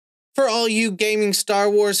for all you gaming Star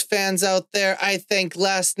Wars fans out there, I think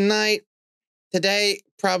last night, today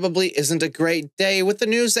probably isn't a great day with the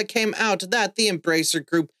news that came out that the Embracer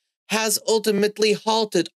Group has ultimately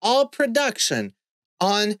halted all production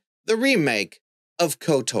on the remake of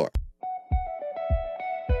KOTOR.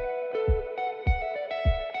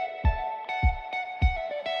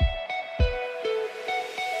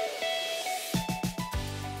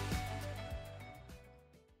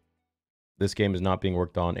 This game is not being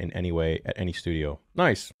worked on in any way at any studio.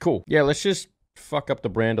 Nice, cool. Yeah, let's just fuck up the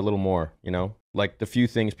brand a little more, you know? Like the few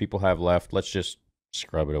things people have left, let's just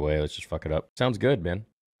scrub it away. Let's just fuck it up. Sounds good, man.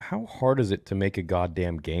 How hard is it to make a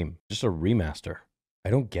goddamn game? Just a remaster. I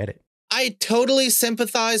don't get it. I totally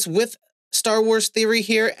sympathize with Star Wars Theory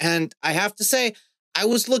here, and I have to say, I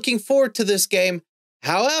was looking forward to this game.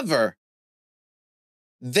 However,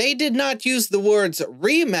 they did not use the words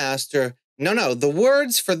remaster. No, the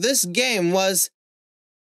words for this game was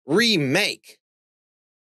remake.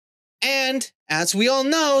 And as we all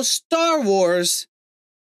know, Star Wars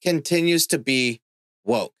continues to be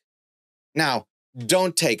woke. Now,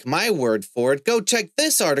 don't take my word for it. Go check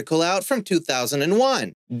this article out from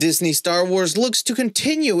 2001. Disney Star Wars looks to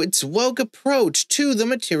continue its woke approach to the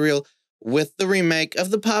material with the remake of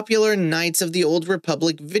the popular Knights of the Old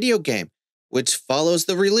Republic video game, which follows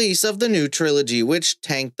the release of the new trilogy, which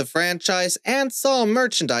tanked the franchise and saw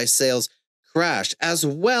merchandise sales crash, as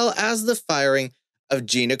well as the firing of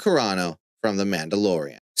Gina Carano from The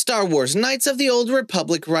Mandalorian. Star Wars Knights of the Old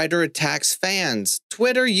Republic writer attacks fans.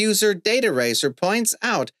 Twitter user Data Racer points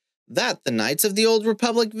out that the Knights of the Old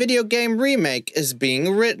Republic video game remake is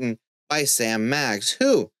being written by Sam Maggs,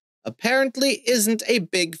 who apparently isn't a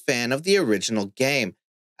big fan of the original game.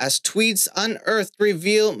 As tweets unearthed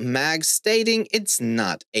reveal, Maggs stating it's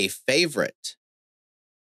not a favorite.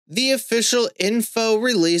 The official info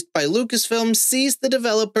released by Lucasfilm sees the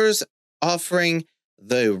developers offering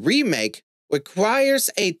the remake requires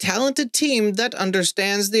a talented team that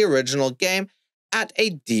understands the original game at a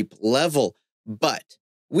deep level, but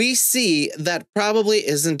we see that probably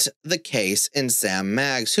isn't the case in Sam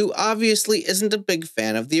Maggs, who obviously isn't a big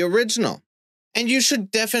fan of the original. And you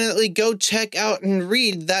should definitely go check out and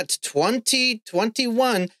read that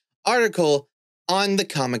 2021 article on the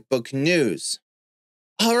comic book news.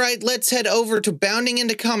 All right, let's head over to Bounding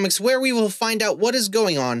into Comics, where we will find out what is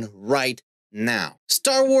going on right now.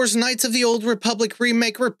 Star Wars Knights of the Old Republic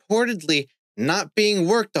remake reportedly not being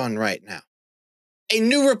worked on right now. A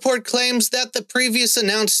new report claims that the previous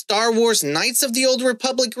announced Star Wars Knights of the Old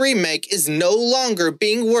Republic remake is no longer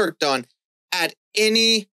being worked on at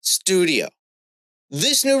any studio.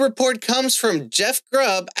 This new report comes from Jeff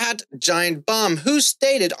Grubb at Giant Bomb, who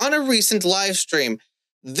stated on a recent live stream,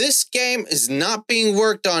 "This game is not being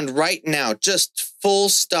worked on right now, just full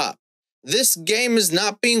stop. This game is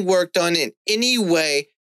not being worked on in any way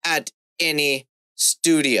at any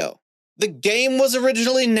studio." The game was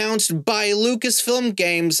originally announced by Lucasfilm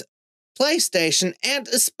Games, PlayStation, and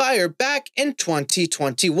Aspyr back in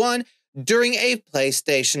 2021 during a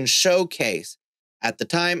PlayStation showcase. At the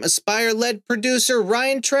time, Aspyr-led producer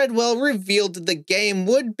Ryan Treadwell revealed the game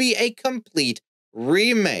would be a complete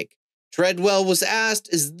remake. Treadwell was asked,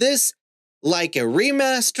 "Is this like a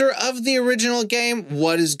remaster of the original game?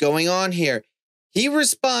 What is going on here?" He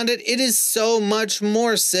responded, "It is so much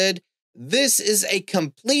more, Sid. This is a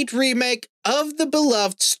complete remake of the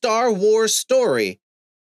beloved Star Wars story.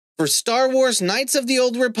 For Star Wars Knights of the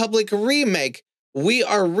Old Republic remake, we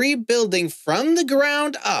are rebuilding from the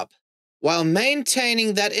ground up while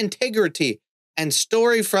maintaining that integrity and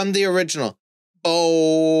story from the original."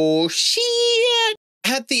 Oh, shit!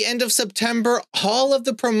 At the end of September, all of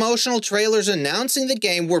the promotional trailers announcing the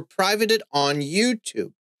game were privated on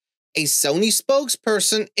YouTube. A Sony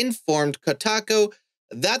spokesperson informed Kotaku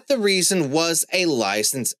that the reason was a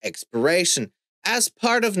license expiration. "As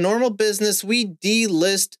part of normal business, we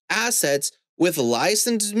delist assets with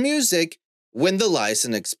licensed music when the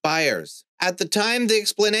license expires." At the time, the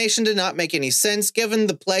explanation did not make any sense given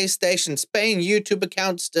the PlayStation Spain YouTube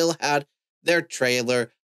account still had their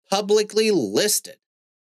trailer publicly listed.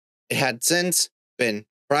 It had since been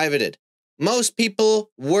privated. Most people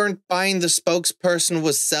weren't buying the spokesperson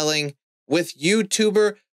was selling, with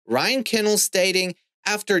YouTuber Ryan Kinnell stating,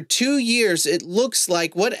 "After 2 years, it looks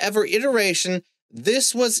like whatever iteration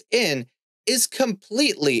this was in is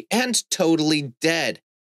completely and totally dead.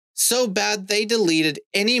 So bad they deleted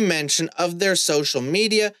any mention of their social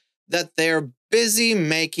media that they're busy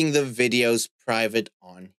making the videos private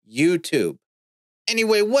on YouTube."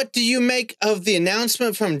 Anyway, what do you make of the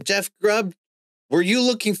announcement from Jeff Grubb? Were you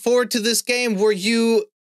looking forward to this game? Were you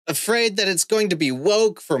afraid that it's going to be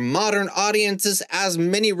woke for modern audiences, as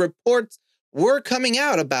many reports were coming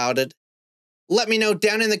out about it? Let me know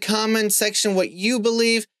down in the comments section what you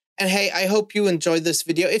believe. And hey, I hope you enjoyed this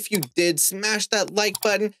video. If you did, smash that like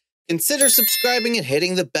button, consider subscribing and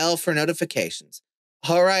hitting the bell for notifications.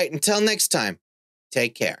 All right, until next time,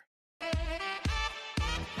 take care.